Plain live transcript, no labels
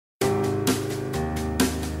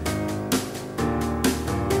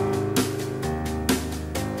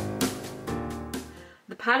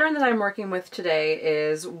pattern that I'm working with today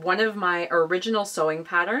is one of my original sewing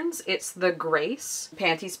patterns. It's the Grace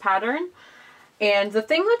Panties pattern. And the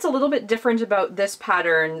thing that's a little bit different about this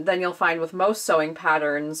pattern than you'll find with most sewing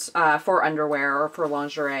patterns for underwear or for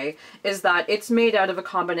lingerie is that it's made out of a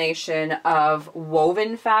combination of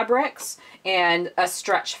woven fabrics and a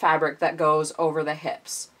stretch fabric that goes over the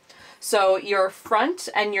hips. So your front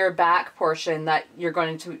and your back portion that you're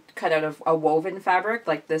going to cut out of a woven fabric,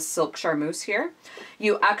 like this silk charmeuse here,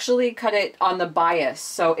 you actually cut it on the bias,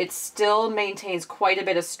 so it still maintains quite a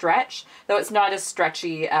bit of stretch, though it's not as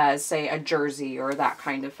stretchy as, say, a jersey or that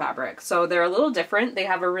kind of fabric. So they're a little different. They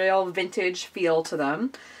have a real vintage feel to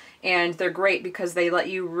them, and they're great because they let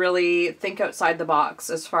you really think outside the box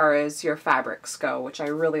as far as your fabrics go, which I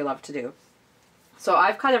really love to do. So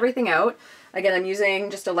I've cut everything out. Again, I'm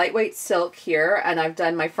using just a lightweight silk here, and I've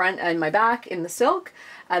done my front and my back in the silk,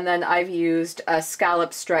 and then I've used a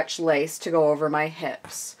scallop stretch lace to go over my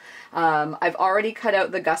hips. I've already cut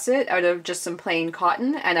out the gusset out of just some plain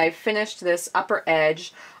cotton, and I've finished this upper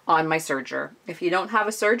edge on my serger. If you don't have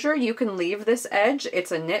a serger, you can leave this edge.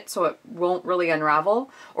 It's a knit, so it won't really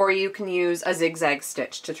unravel, or you can use a zigzag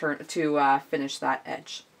stitch to finish that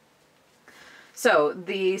edge. So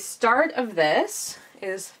the start of this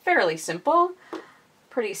is fairly simple,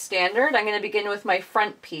 pretty standard. I'm going to begin with my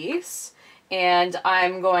front piece, and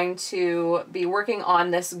I'm going to be working on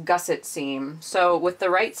this gusset seam. So with the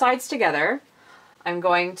right sides together, I'm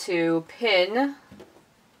going to pin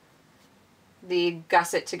the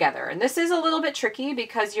gusset together. And this is a little bit tricky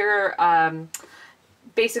because you're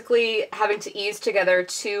basically having to ease together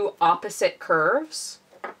two opposite curves.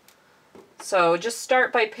 So just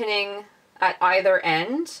start by pinning at either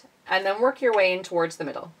end, and then work your way in towards the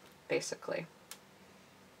middle, basically.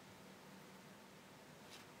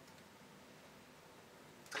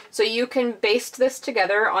 So you can baste this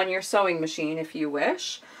together on your sewing machine if you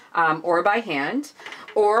wish, or by hand,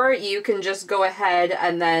 or you can just go ahead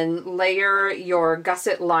and then layer your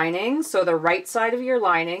gusset lining so the right side of your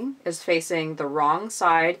lining is facing the wrong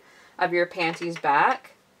side of your panties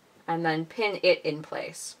back, and then pin it in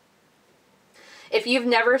place. If you've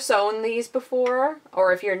never sewn these before,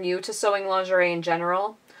 or if you're new to sewing lingerie in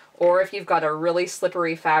general, or if you've got a really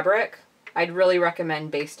slippery fabric, I'd really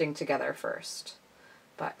recommend basting together first.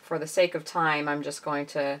 But for the sake of time, I'm just going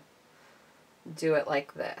to do it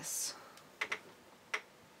like this.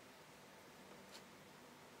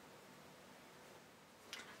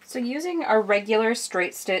 So using a regular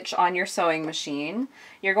straight stitch on your sewing machine,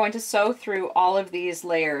 you're going to sew through all of these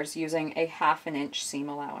layers using a 1/2 inch seam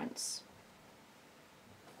allowance.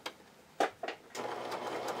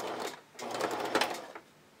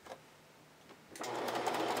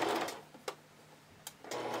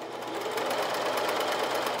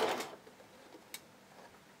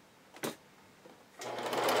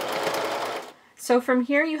 So from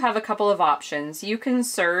here you have a couple of options. You can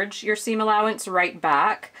serge your seam allowance right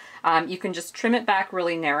back. You can just trim it back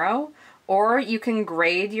really narrow, or you can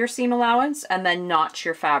grade your seam allowance and then notch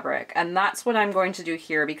your fabric. And that's what I'm going to do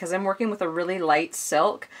here because I'm working with a really light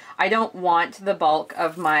silk. I don't want the bulk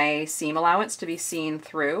of my seam allowance to be seen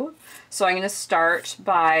through. So I'm going to start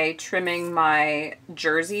by trimming my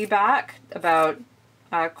jersey back about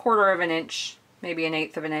 1/4 of an inch, maybe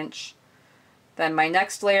 1/8 of an inch. Then my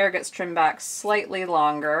next layer gets trimmed back slightly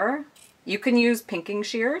longer. You can use pinking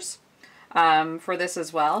shears for this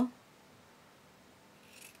as well.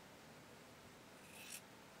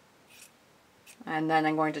 And then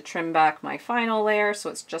I'm going to trim back my final layer so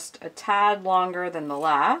it's just a tad longer than the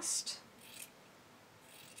last.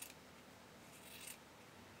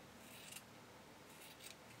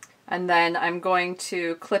 And then I'm going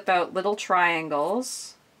to clip out little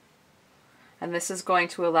triangles. And this is going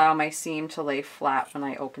to allow my seam to lay flat when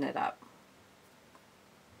I open it up.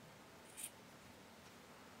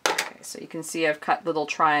 Okay, so you can see I've cut little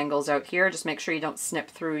triangles out here. Just make sure you don't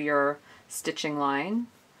snip through your stitching line.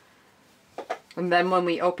 And then when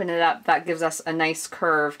we open it up, that gives us a nice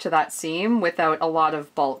curve to that seam without a lot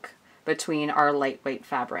of bulk between our lightweight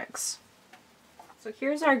fabrics. So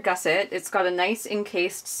here's our gusset. It's got a nice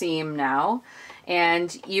encased seam now,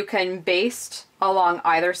 and you can baste along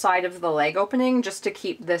either side of the leg opening just to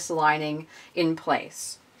keep this lining in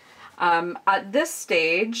place. At this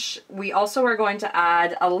stage, we also are going to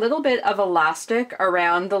add a little bit of elastic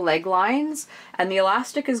around the leg lines, and the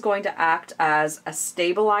elastic is going to act as a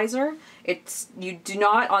stabilizer. You do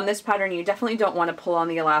not, on this pattern, you definitely don't want to pull on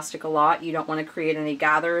the elastic a lot. You don't want to create any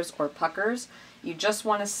gathers or puckers. You just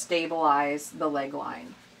want to stabilize the leg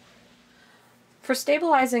line. For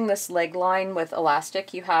stabilizing this leg line with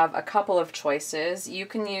elastic, you have a couple of choices. You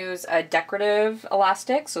can use a decorative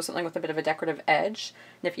elastic, so something with a bit of a decorative edge.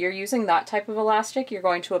 And if you're using that type of elastic, you're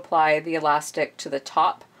going to apply the elastic to the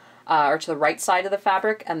top or to the right side of the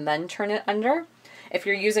fabric and then turn it under. If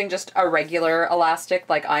you're using just a regular elastic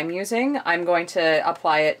like I'm using, I'm going to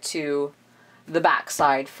apply it to the back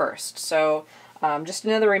side first. So just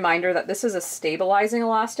another reminder that this is a stabilizing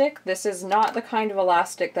elastic. This is not the kind of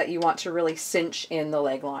elastic that you want to really cinch in the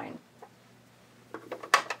leg line.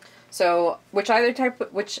 So whichever type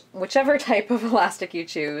of elastic you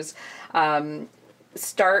choose,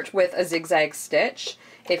 start with a zigzag stitch.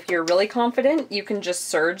 If you're really confident, you can just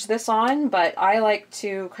serge this on, but I like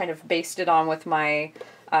to kind of baste it on with my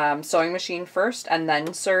sewing machine first and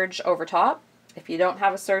then serge over top. If you don't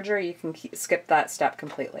have a serger, you can skip that step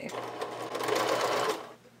completely.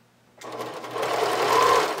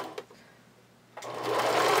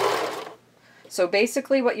 So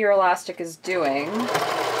basically what your elastic is doing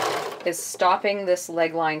is stopping this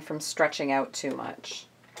leg line from stretching out too much.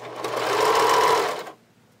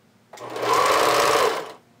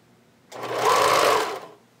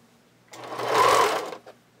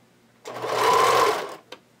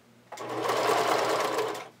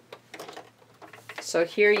 So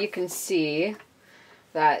here you can see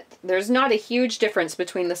that there's not a huge difference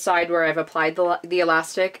between the side where I've applied the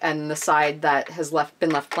elastic and the side that has been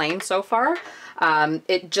left plain so far.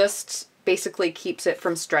 It just basically keeps it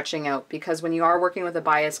from stretching out, because when you are working with a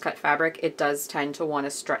bias cut fabric, it does tend to want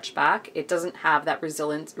to stretch back. It doesn't have that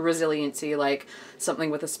resiliency like something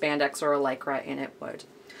with a spandex or a lycra in it would.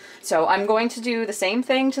 So I'm going to do the same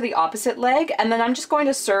thing to the opposite leg, and then I'm just going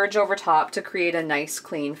to serge over top to create a nice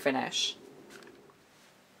clean finish.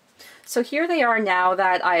 So here they are now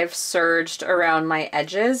that I've serged around my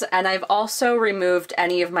edges, and I've also removed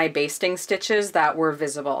any of my basting stitches that were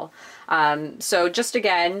visible. So just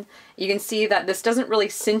again, you can see that this doesn't really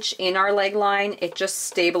cinch in our leg line, it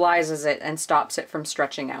just stabilizes it and stops it from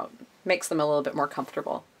stretching out. Makes them a little bit more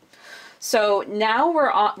comfortable. So now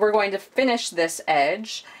we're going to finish this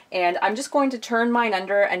edge, and I'm just going to turn mine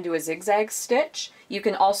under and do a zigzag stitch. You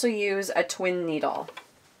can also use a twin needle.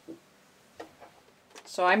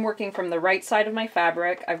 So I'm working from the right side of my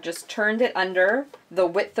fabric. I've just turned it under the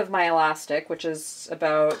width of my elastic, which is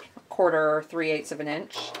about 1/4 or 3/8 of an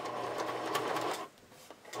inch.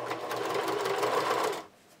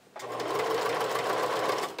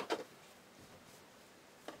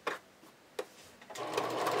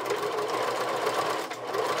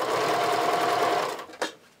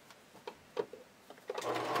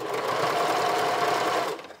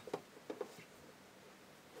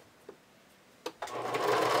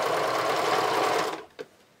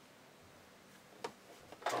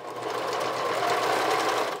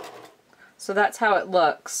 So that's how it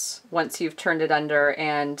looks once you've turned it under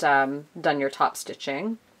and done your top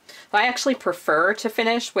stitching. I actually prefer to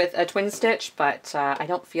finish with a twin stitch, but I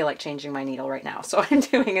don't feel like changing my needle right now, so I'm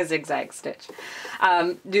doing a zigzag stitch.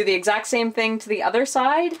 Do the exact same thing to the other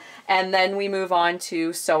side, and then we move on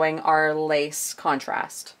to sewing our lace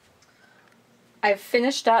contrast. I've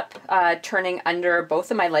finished up turning under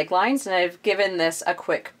both of my leg lines, and I've given this a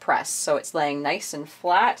quick press, so it's laying nice and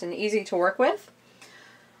flat and easy to work with.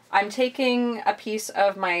 I'm taking a piece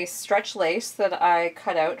of my stretch lace that I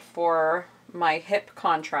cut out for my hip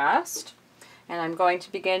contrast, and I'm going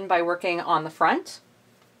to begin by working on the front.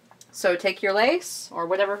 So take your lace, or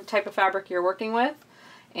whatever type of fabric you're working with,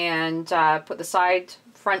 and put the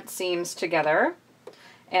front seams together.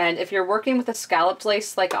 And if you're working with a scalloped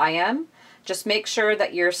lace like I am, just make sure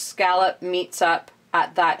that your scallop meets up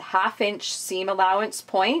at that 1/2 inch seam allowance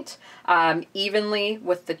point evenly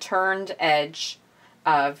with the turned edge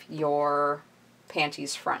of your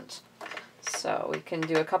panties front. So we can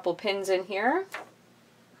do a couple pins in here.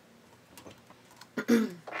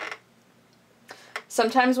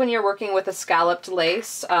 Sometimes when you're working with a scalloped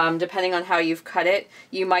lace, depending on how you've cut it,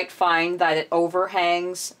 you might find that it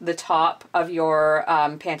overhangs the top of your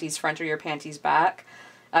panties front or your panties back.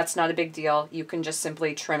 That's not a big deal. You can just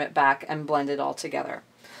simply trim it back and blend it all together.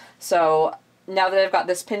 So now that I've got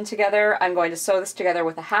this pinned together, I'm going to sew this together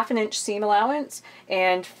with a 1/2 inch seam allowance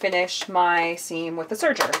and finish my seam with a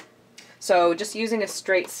serger. So just using a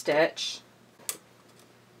straight stitch,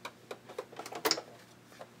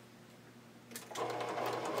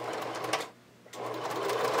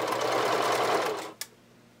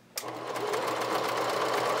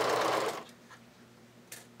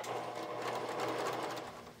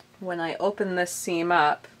 when I open this seam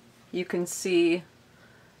up, you can see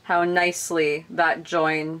how nicely that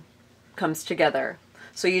join comes together.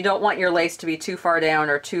 So you don't want your lace to be too far down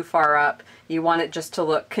or too far up. You want it just to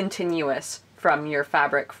look continuous from your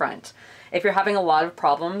fabric front. If you're having a lot of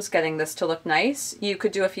problems getting this to look nice, you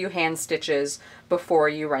could do a few hand stitches before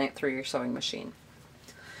you run it through your sewing machine.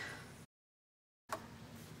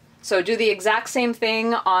 So do the exact same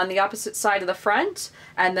thing on the opposite side of the front,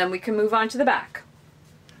 and then we can move on to the back.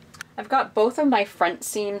 I've got both of my front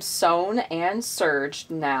seams sewn and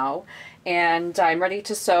serged now, and I'm ready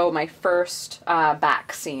to sew my first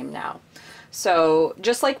back seam now. So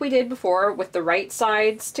just like we did before with the right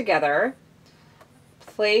sides together,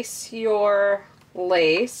 place your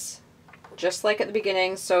lace just like at the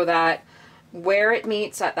beginning so that where it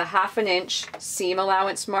meets at the 1/2 inch seam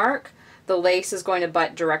allowance mark, the lace is going to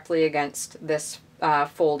butt directly against this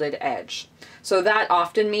folded edge. So that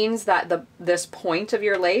often means that this point of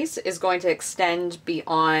your lace is going to extend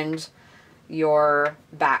beyond your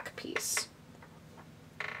back piece.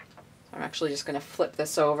 I'm actually just going to flip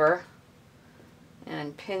this over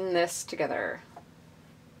and pin this together.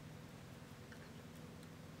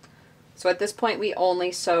 So at this point we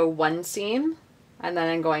only sew one seam, and then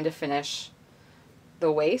I'm going to finish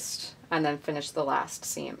the waist and then finish the last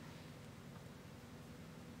seam.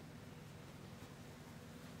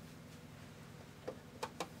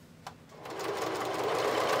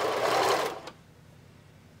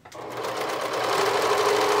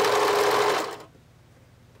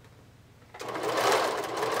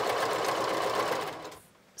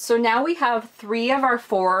 So now we have 3 of our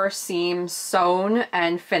 4 seams sewn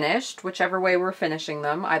and finished, whichever way we're finishing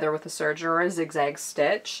them, either with a serger or a zigzag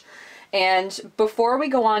stitch. And before we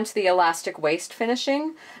go on to the elastic waist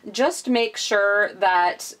finishing, just make sure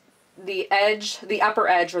that the edge, the upper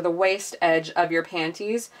edge or the waist edge of your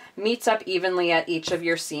panties meets up evenly at each of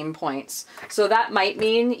your seam points. So that might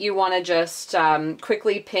mean you want to just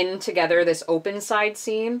quickly pin together this open side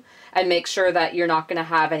seam and make sure that you're not going to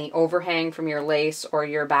have any overhang from your lace or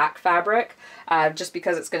your back fabric, just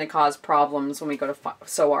because it's going to cause problems when we go to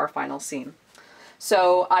sew our final seam.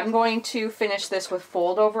 So I'm going to finish this with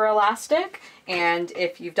fold over elastic, and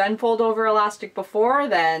if you've done fold over elastic before,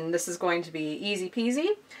 then this is going to be easy peasy,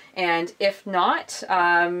 and if not,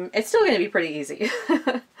 it's still going to be pretty easy.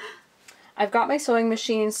 I've got my sewing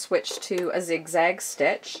machine switched to a zigzag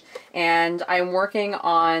stitch, and I'm working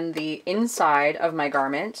on the inside of my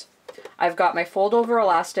garment. I've got my fold over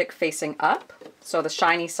elastic facing up, so the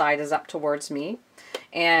shiny side is up towards me.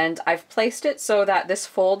 And I've placed it so that this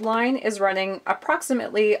fold line is running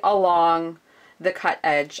approximately along the cut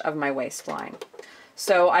edge of my waistline.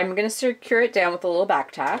 So I'm going to secure it down with a little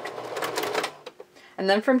back tack. And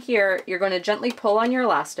then from here, you're going to gently pull on your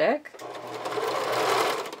elastic,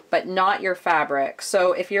 but not your fabric.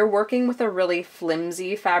 So if you're working with a really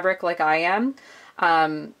flimsy fabric like I am,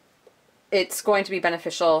 it's going to be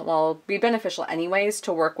beneficial, well, be beneficial anyways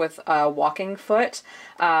to work with a walking foot,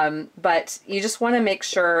 but you just want to make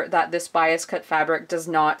sure that this bias cut fabric does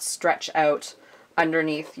not stretch out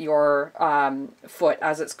underneath your foot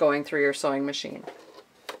as it's going through your sewing machine.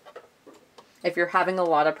 If you're having a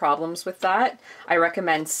lot of problems with that, I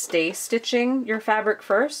recommend stay stitching your fabric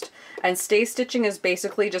first. And stay stitching is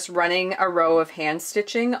basically just running a row of hand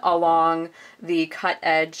stitching along the cut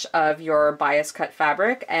edge of your bias cut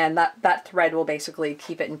fabric, and that thread will basically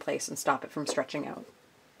keep it in place and stop it from stretching out.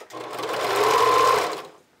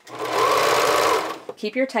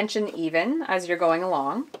 Keep your tension even as you're going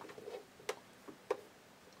along.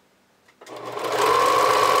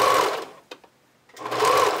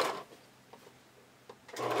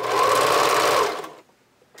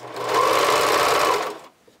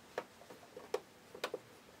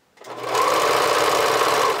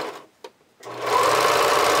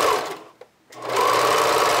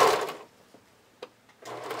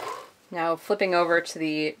 Now flipping over to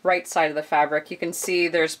the right side of the fabric, you can see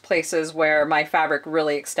there's places where my fabric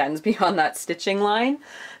really extends beyond that stitching line.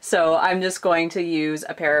 So I'm just going to use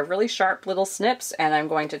a pair of really sharp little snips, and I'm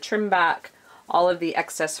going to trim back all of the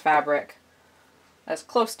excess fabric as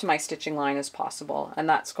close to my stitching line as possible, and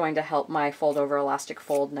that's going to help my fold over elastic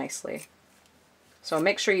fold nicely. So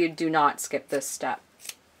make sure you do not skip this step.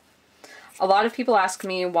 A lot of people ask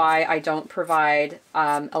me why I don't provide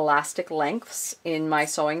elastic lengths in my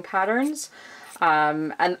sewing patterns.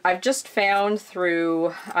 And I've just found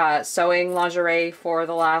through sewing lingerie for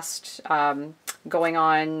the last going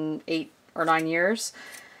on 8 or 9 years,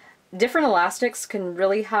 different elastics can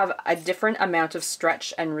really have a different amount of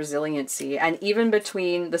stretch and resiliency, and even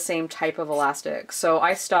between the same type of elastic. So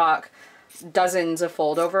I stock dozens of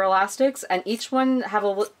fold over elastics, and each one have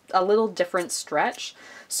a little different stretch.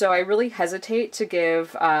 So I really hesitate to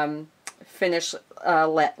give finish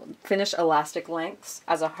elastic lengths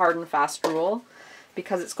as a hard and fast rule,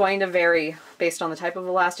 because it's going to vary based on the type of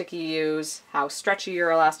elastic you use, how stretchy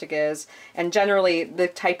your elastic is, and generally the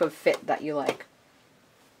type of fit that you like.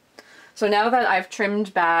 So now that I've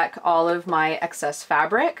trimmed back all of my excess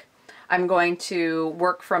fabric, I'm going to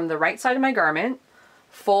work from the right side of my garment,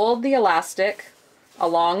 fold the elastic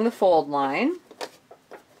along the fold line,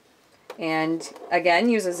 and again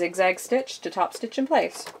use a zigzag stitch to top stitch in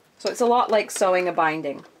place. So it's a lot like sewing a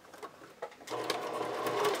binding.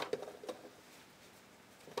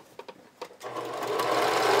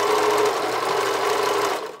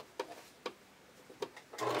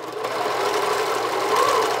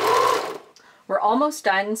 We're almost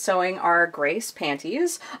done sewing our Grace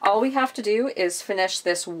panties. All we have to do is finish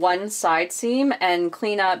this one side seam and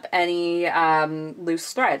clean up any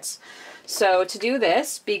loose threads. So to do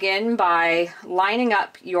this, begin by lining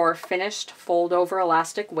up your finished fold over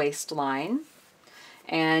elastic waistline.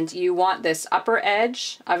 And you want this upper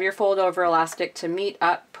edge of your fold over elastic to meet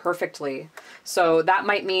up perfectly. So that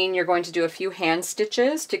might mean you're going to do a few hand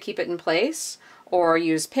stitches to keep it in place, or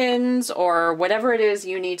use pins, or whatever it is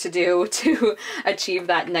you need to do to achieve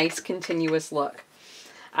that nice continuous look.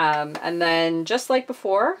 And then just like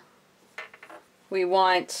before, we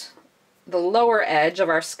want the lower edge of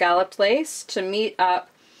our scalloped lace to meet up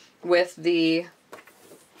with the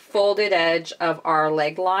folded edge of our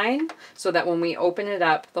leg line so that when we open it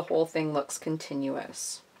up, the whole thing looks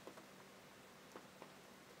continuous.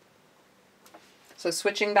 So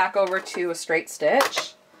switching back over to a straight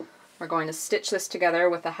stitch, we're going to stitch this together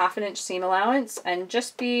with a 1/2 inch seam allowance, and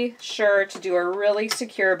just be sure to do a really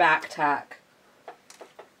secure back tack.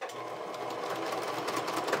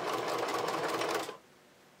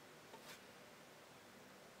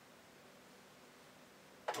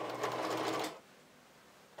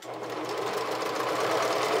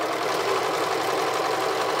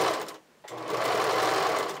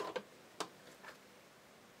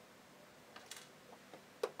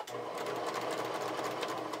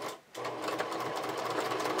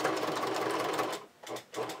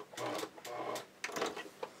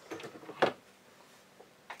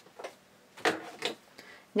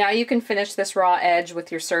 Now you can finish this raw edge with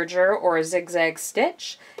your serger or a zigzag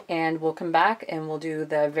stitch, and we'll come back and we'll do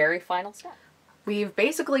the very final step. We've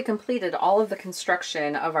basically completed all of the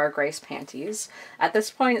construction of our Grace panties. At this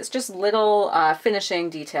point, it's just little finishing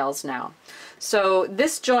details now. So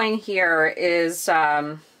this join here is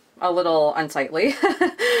a little unsightly.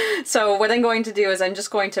 So what I'm going to do is I'm just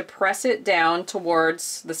going to press it down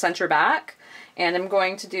towards the center back, and I'm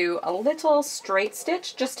going to do a little straight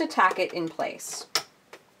stitch just to tack it in place.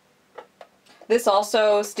 This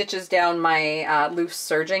also stitches down my loose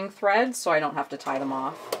serging threads so I don't have to tie them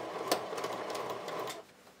off.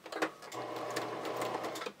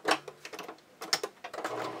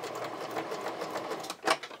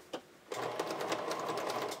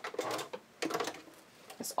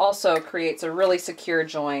 This also creates a really secure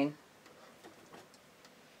join.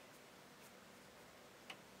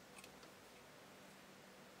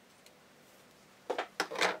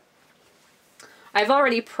 I've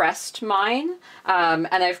already pressed mine, and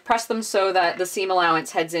I've pressed them so that the seam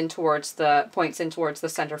allowance heads in towards points in towards the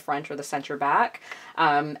center front or the center back.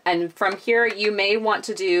 And from here, you may want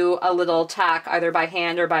to do a little tack either by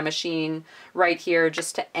hand or by machine right here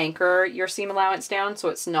just to anchor your seam allowance down so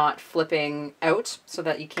it's not flipping out, so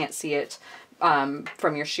that you can't see it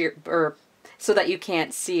from your sheer, or so that you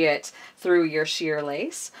can't see it through your sheer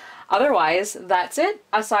lace. Otherwise, that's it.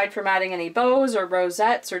 Aside from adding any bows or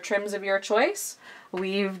rosettes or trims of your choice,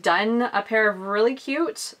 we've done a pair of really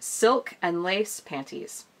cute silk and lace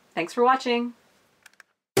panties. Thanks for watching.